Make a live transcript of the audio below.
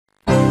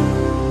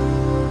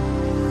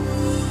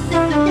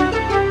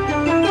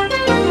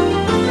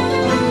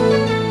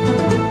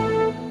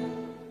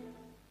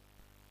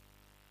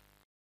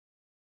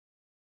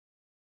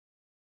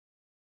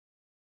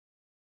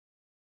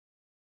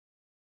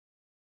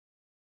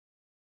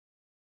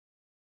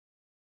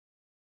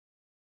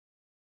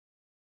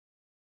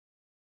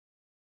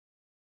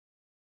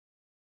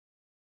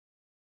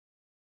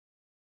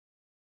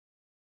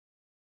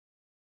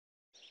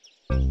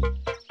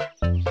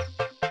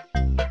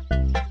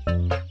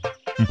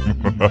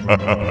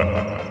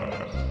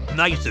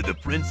Nice of the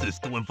princess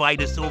to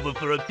invite us over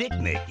for a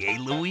picnic, eh,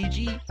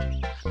 Luigi?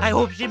 I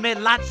hope she made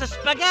lots of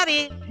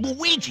spaghetti.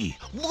 Luigi,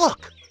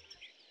 look!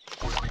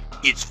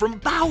 It's from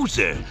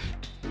Bowser.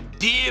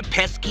 Dear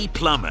pesky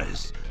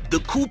plumbers, the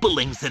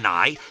Koopalings and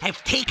I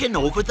have taken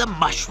over the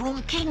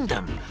Mushroom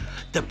Kingdom.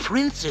 The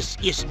princess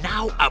is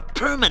now a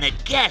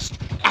permanent guest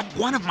at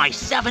one of my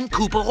 7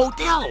 Koopa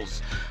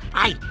hotels.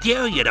 I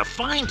dare you to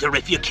find her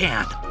if you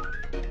can.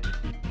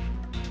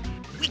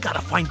 We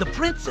gotta find the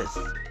princess.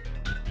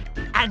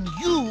 And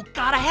you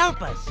gotta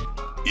help us.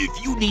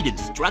 If you need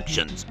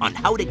instructions on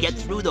how to get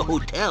through the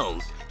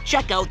hotels,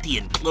 check out the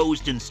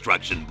enclosed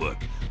instruction book.